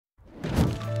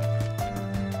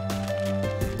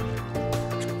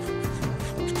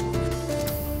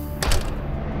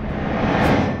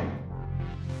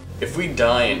if we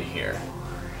die in here,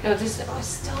 No, just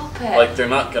stop it. like they're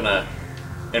not gonna,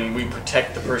 and we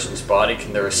protect the person's body,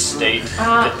 can their estate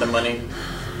get the money?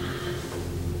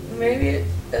 Maybe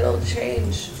it'll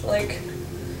change. Like,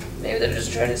 maybe they're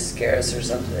just trying to scare us or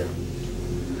something.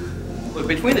 Look,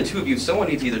 between the two of you, someone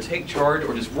needs to either take charge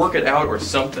or just work it out or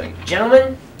something.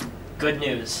 Gentlemen, good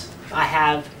news. I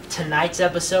have tonight's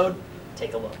episode.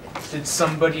 Take a look. Did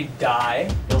somebody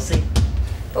die? You'll see.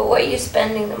 But what are you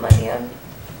spending the money on?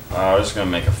 I was gonna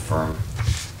make a firm.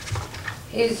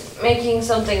 He's making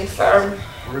something firm.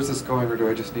 Where is this going, or do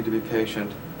I just need to be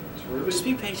patient? Just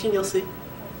be patient, you'll see.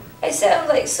 I sound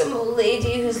like some old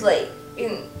lady who's like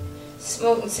been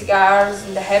smoking cigars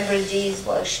in the Hebrides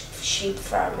while sheep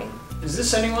farming. Is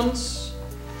this anyone's?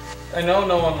 I know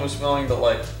no one was willing to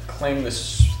like claim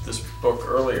this book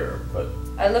earlier, but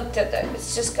I looked at it.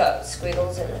 It's just got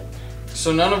squiggles in it.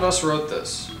 so none of us wrote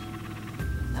this.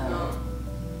 No.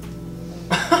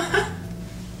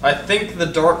 I think the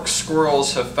dark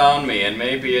squirrels have found me and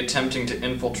may be attempting to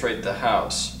infiltrate the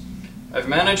house. I've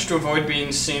managed to avoid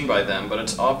being seen by them, but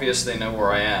it's obvious they know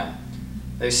where I am.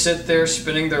 They sit there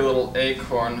spinning their little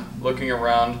acorn, looking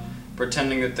around,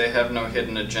 pretending that they have no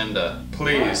hidden agenda.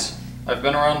 Please, I've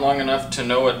been around long enough to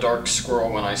know a dark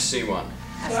squirrel when I see one.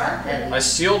 I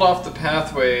sealed off the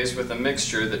pathways with a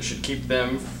mixture that should keep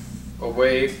them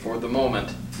away for the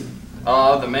moment.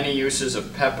 Ah, the many uses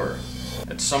of pepper.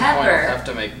 At some point I'll have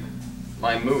to make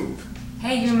my move.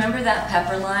 Hey, you remember that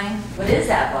pepper line? What is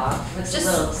that, Bob? Looks just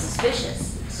a little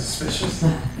suspicious. Suspicious?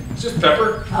 It's just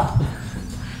pepper. Oh.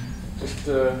 Just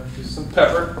some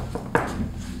pepper.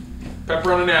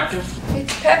 Pepper on a napkin.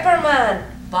 It's Pepperman.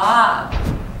 Bob.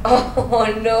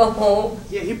 Oh no.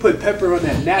 Yeah, he put pepper on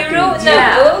that napkin. You wrote in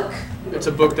that book? It's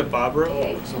a book that Bob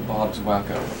wrote. So Bob's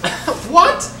wacko.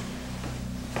 What?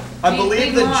 I believe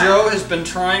big that one. Joe has been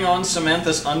trying on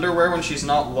Samantha's underwear when she's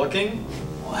not looking.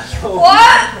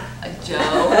 What?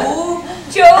 Joe?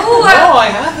 Joe? No, I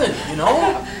haven't, you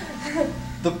know?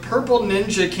 The purple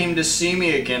ninja came to see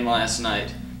me again last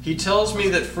night. He tells me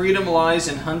that freedom lies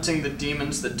in hunting the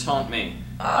demons that taunt me.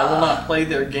 I will not play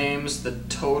their games, the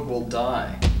toad will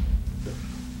die.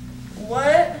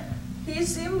 What? He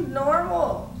seemed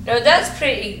normal. No, that's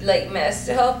pretty, like, messed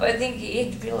up. I think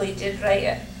he really did write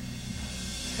it.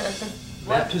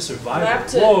 Map to survival. Map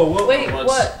to... Whoa. Wait,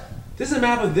 what? This is a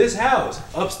map of this house.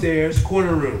 Upstairs,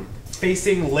 corner room.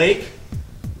 Facing lake,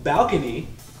 balcony.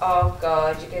 Oh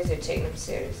god, you guys are taking him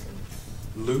seriously.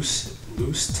 Loose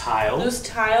tile. Loose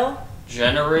tile?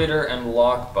 Generator and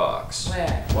lockbox.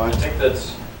 Where? I think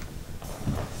that's...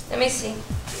 Let me see.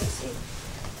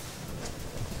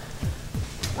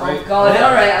 Right. Oh god,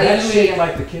 alright, That shaped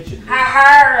like the kitchen.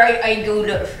 I do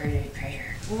the pressure.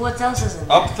 What else is in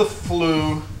there? Up the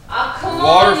flue, Oh, come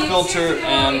water on, you filter, seriously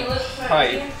and want me to look for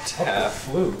pipe it? tap.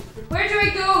 Flue. Where do I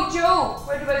go, Joe?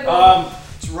 Where do I go?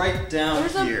 It's right down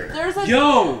here. There's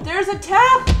a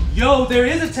tap. Yo, there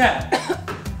is a tap.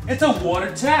 It's a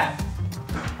water tap.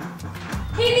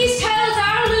 Hey, these tiles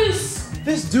are loose.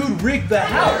 This dude rigged the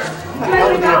house. How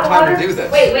did we have time to do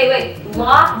this? Wait.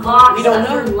 Lockbox We don't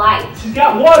under light. She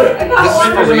got water. This is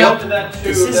for real?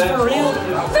 This is for real.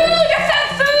 Food! I found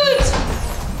food!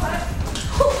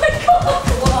 Oh my god!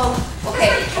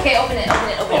 Whoa. Okay, open it.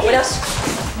 What else?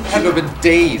 Had to have been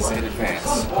days in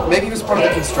advance. Maybe he was part of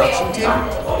the construction team?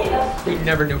 We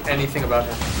never knew anything about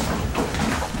him.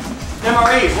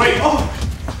 MRE, wait,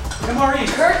 MRE.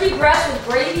 Turkey breast with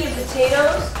gravy and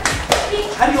potatoes.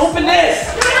 How do you open this?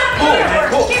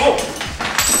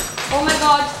 Oh my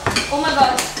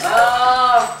god. No.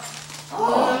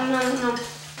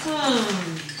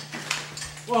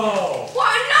 Whoa. What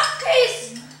a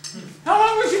nutcase! How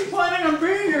long was he planning on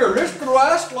being here? This could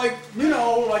last Okay,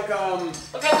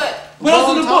 good. What else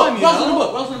in the Long time, book? you know?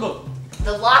 What else in the book?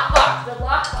 The lockbox.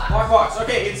 Lockbox.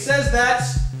 Okay, it says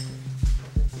that's...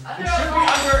 Under It should a be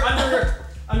lock.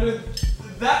 under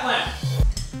that lamp.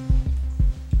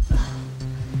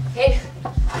 Hey,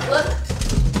 look.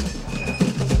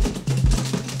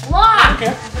 Lock!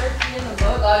 Okay. Turkey in the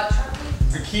book.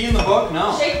 The key in the book?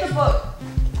 No. Shake the book.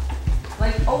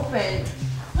 Like, open.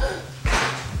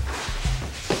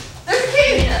 There's a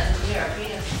key! Peanut.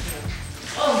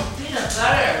 Oh, peanut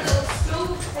butter.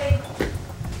 Little scoop thing.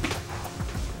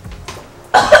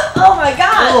 Oh my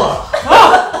god!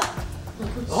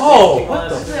 Oh,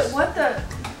 what the?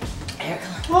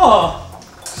 Oh.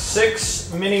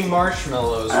 6 mini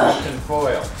marshmallows wrapped in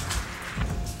foil.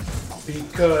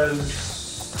 Because...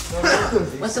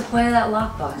 What's the point of that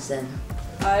lockbox then?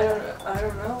 I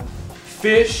don't know.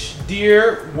 Fish,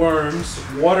 deer, worms,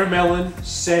 watermelon,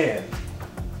 sand.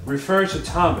 Refers to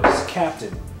Thomas,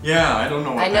 captain. Yeah, I don't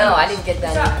know what I know, I didn't get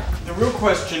that either. The real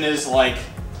question is, like,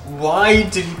 why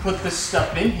did he put this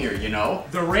stuff in here, you know?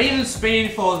 The rain in Spain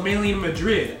falls mainly in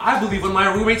Madrid. I believe one of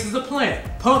my roommates is a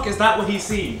plant. Punk is not what he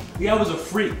seemed. The guy was a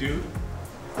freak, dude.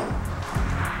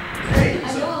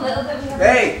 I know a little bit. We have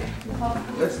Hey!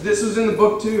 This was in the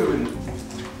book too. And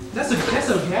That's a gas,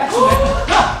 man. Oh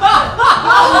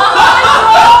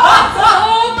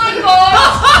my god!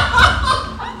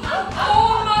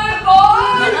 Oh my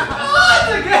god!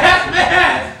 That's a gas,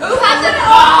 man! Who has it?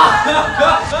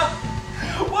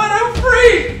 What a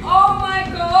freak! Oh my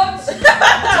god!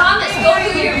 Thomas, go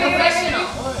to your professional.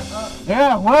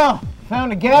 Yeah, well,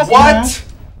 found a gas man.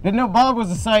 Didn't know Bob was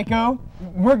a psycho.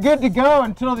 We're good to go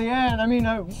until the end. I mean,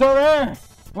 so there.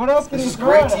 What else can This you is throw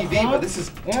great at us, TV, huh? but this is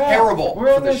Yeah, terrible we're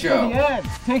for in the this show. To the end.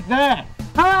 Take that.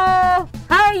 Hello,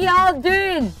 how y'all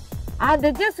doing? I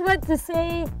just want to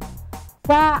say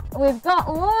that we've got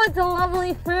loads of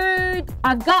lovely food.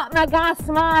 I've got my gas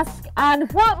mask,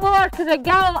 and what more could a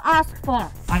gal ask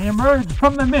for? I emerged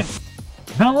from the mist,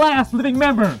 the last living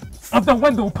member of the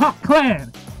Wendell Pop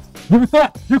clan. You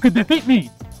thought you could defeat me.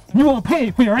 You will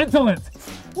pay for your insolence.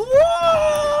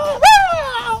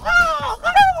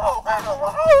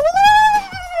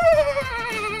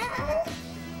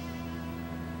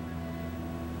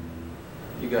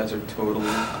 You guys are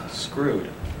totally screwed.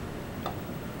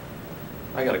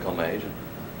 I gotta call my agent.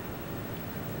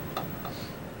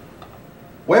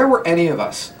 Where were any of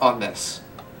us on this?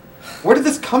 Where did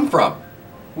this come from?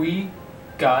 We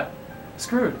got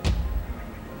screwed.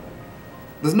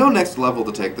 There's no next level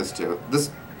to take this to.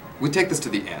 We take this to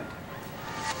the end.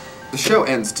 The show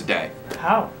ends today.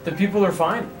 How? The people are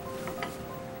fine.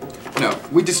 No,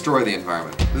 we destroy the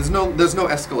environment. There's no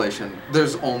escalation.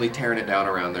 There's only tearing it down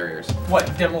around their ears.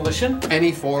 What, demolition?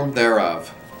 Any form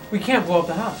thereof. We can't blow up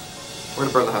the house. We're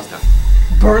gonna burn the house down.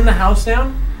 Burn the house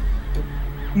down?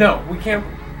 No, we can't.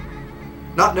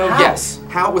 Not no, How? yes.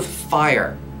 How with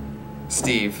fire,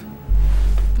 Steve?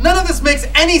 None of this makes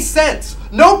any sense.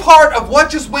 No part of what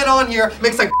just went on here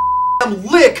makes a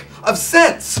lick of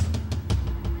sense.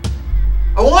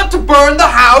 I want to burn the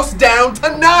house down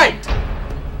tonight.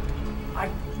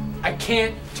 I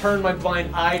can't turn my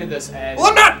blind eye to this, Ed. Well,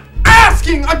 I'm not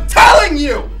asking, I'm telling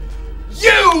you!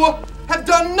 You have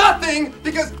done nothing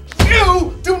because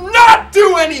you do not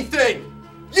do anything!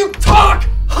 You talk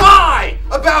high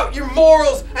about your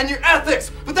morals and your ethics,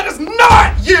 but that is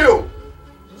not you!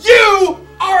 You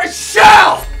are a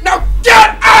shell! Now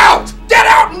get out! Get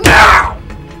out now!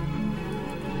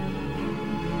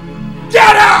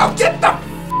 Get out! Get the f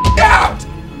out!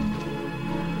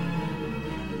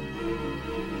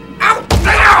 Out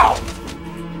now!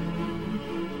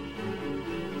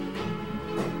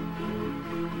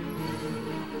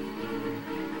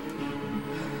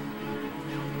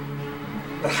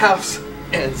 The house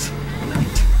ends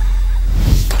tonight.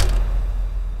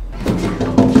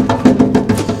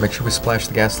 Make sure we splash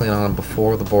the gasoline on them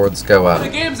before the boards go up. The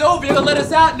game's over. You gotta let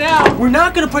us out now. We're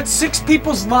not gonna put 6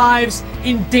 people's lives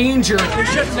in danger if we're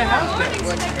shutting the house down.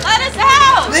 Let us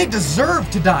out! They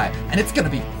deserve to die, and it's gonna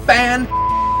be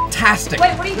fantastic.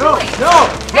 Wait, what are you doing? No!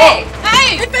 Hey!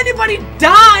 Hey! If anybody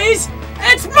dies,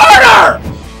 it's murder!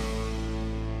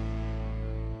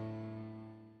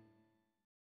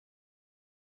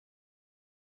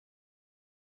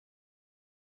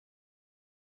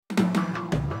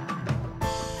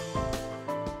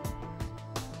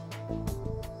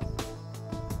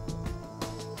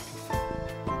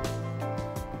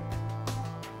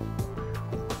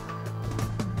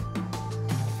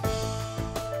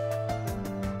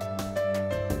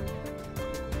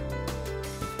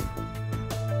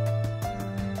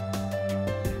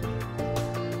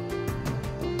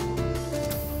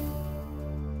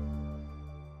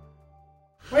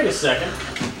 Wait a second.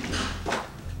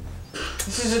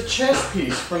 This is a chess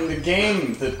piece from the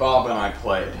game that Bob and I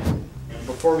played.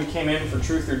 Before we came in for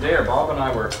Truth or Dare, Bob and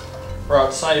I were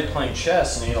outside playing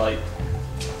chess, and he